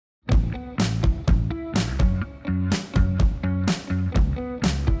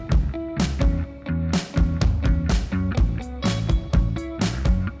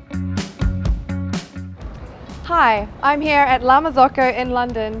Hi, I'm here at Marzocco in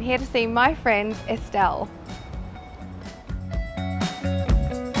London, here to see my friend Estelle.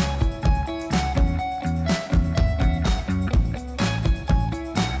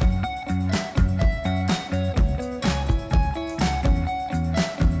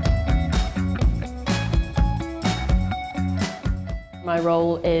 My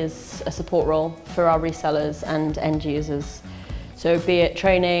role is a support role for our resellers and end users. So be it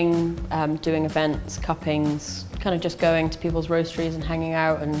training, doing events, cuppings, kind of just going to people's roasteries and hanging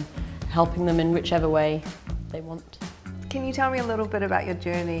out and helping them in whichever way they want. Can you tell me a little bit about your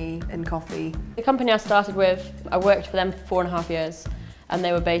journey in coffee? The company I started with, I worked for them for 4.5 years and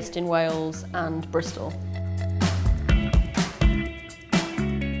they were based in Wales and Bristol.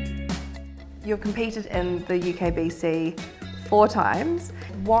 You've competed in the UKBC 4 times.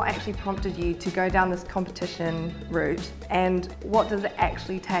 What actually prompted you to go down this competition route, and what does it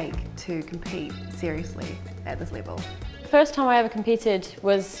actually take to compete seriously at this level? The first time I ever competed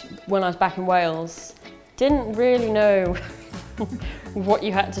was when I was back in Wales. Didn't really know what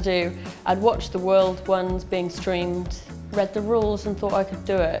you had to do. I'd watched the world ones being streamed, read the rules and thought I could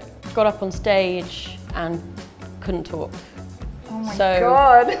do it. Got up on stage and couldn't talk. Oh my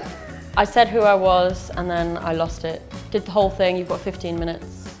God! I said who I was and then I lost it. Did the whole thing. You've got 15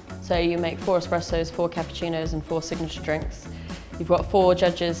 minutes. So you make 4 espressos, 4 cappuccinos and 4 signature drinks. You've got 4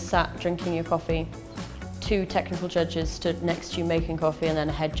 judges sat drinking your coffee, 2 technical judges stood next to you making coffee, and then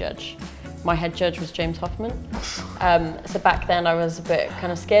a head judge. My head judge was James Hoffman. So back then I was a bit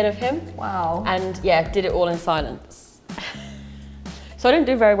kind of scared of him. Wow. And yeah, did it all in silence. So I didn't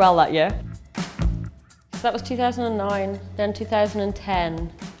do very well that year. So that was 2009. Then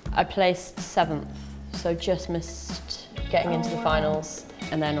 2010, I placed 7th. So just missed getting into the finals.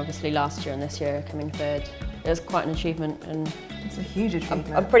 And then obviously last year and this year coming 3rd. It was quite an achievement, and it's a huge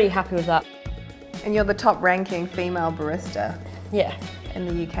achievement. I'm pretty happy with that. And you're the top ranking female barista. Yeah. In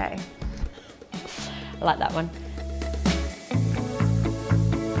the UK. I like that one.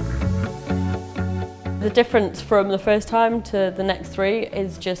 The difference from the first time to the next 3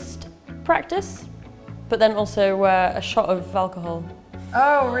 is just practice, but then also a shot of alcohol.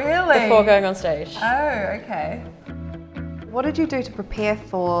 Oh, really? Before going on stage. Oh, okay. What did you do to prepare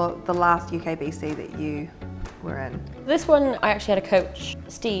for the last UKBC that you were in? This one, I actually had a coach,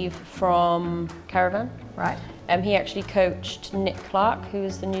 Steve from Caravan. Right. He actually coached Nick Clark, who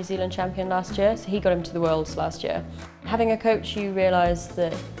was the New Zealand champion last year, so he got him to the Worlds last year. Having a coach, you realise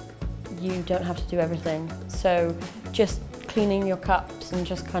that you don't have to do everything. So just cleaning your cups and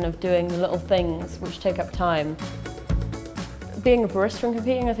just kind of doing the little things which take up time. Being a barista and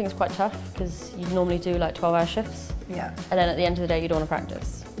competing, I think is quite tough because you normally do like 12-hour shifts. Yeah. And then at the end of the day, you don't want to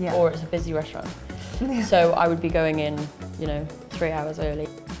practice. Yeah. Or it's a busy restaurant. Yeah. So I would be going in, 3 hours early.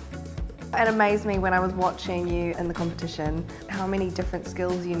 It amazed me when I was watching you in the competition how many different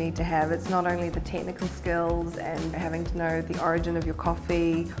skills you need to have. It's not only the technical skills and having to know the origin of your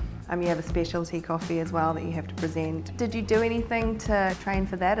coffee. You have a specialty coffee as well that you have to present. Did you do anything to train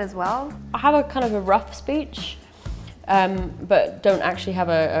for that as well? I have a kind of a rough speech, but don't actually have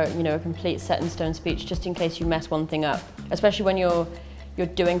a complete set in stone speech, just in case you mess one thing up. Especially when you're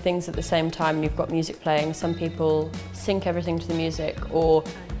doing things at the same time and you've got music playing. Some people sync everything to the music, or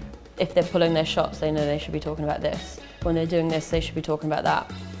if they're pulling their shots, they know they should be talking about this. When they're doing this, they should be talking about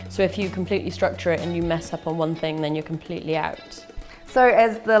that. So if you completely structure it and you mess up on one thing, then you're completely out. So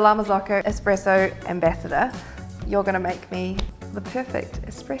as the Marzocco Espresso ambassador, you're going to make me the perfect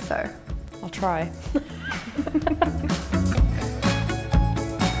espresso. I'll try.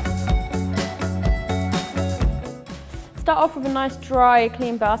 Start off with a nice dry,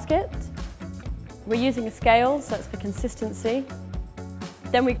 clean basket. We're using a scale, so that's for consistency.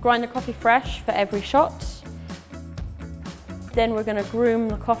 Then we grind the coffee fresh for every shot. Then we're going to groom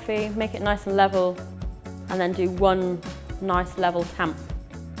the coffee, make it nice and level, and then do one nice level tamp.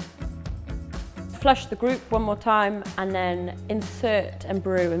 Flush the group one more time and then insert and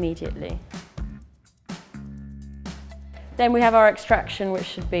brew immediately. Then we have our extraction, which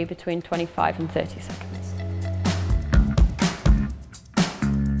should be between 25 and 30 seconds.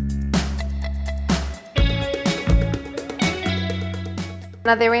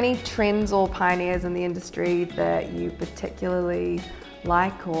 Are there any trends or pioneers in the industry that you particularly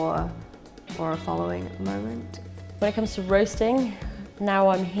like or are following at the moment? When it comes to roasting, now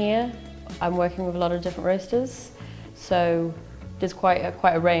I'm here, I'm working with a lot of different roasters, so there's quite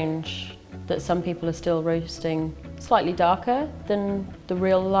a range that some people are still roasting slightly darker than the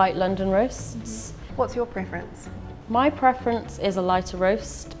real light London roasts. What's your preference? My preference is a lighter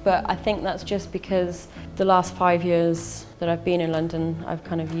roast, but I think that's just because the last 5 years that I've been in London, I've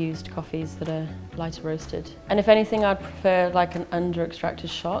kind of used coffees that are lighter roasted. And if anything, I'd prefer like an under-extracted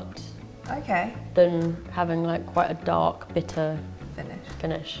shot. Okay. Than having like quite a dark, bitter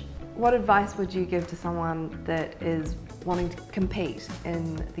finish. What advice would you give to someone that is wanting to compete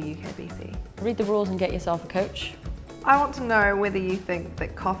in the UKBC? Read the rules and get yourself a coach. I want to know whether you think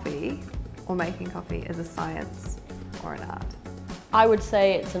that coffee or making coffee is a science or an art. I would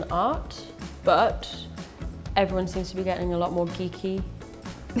say it's an art, but everyone seems to be getting a lot more geeky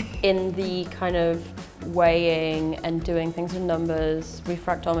in the kind of weighing and doing things with numbers,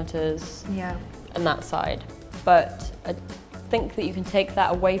 refractometers, and that side. But I think that you can take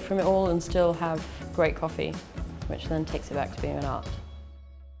that away from it all and still have great coffee, which then takes it back to being an art.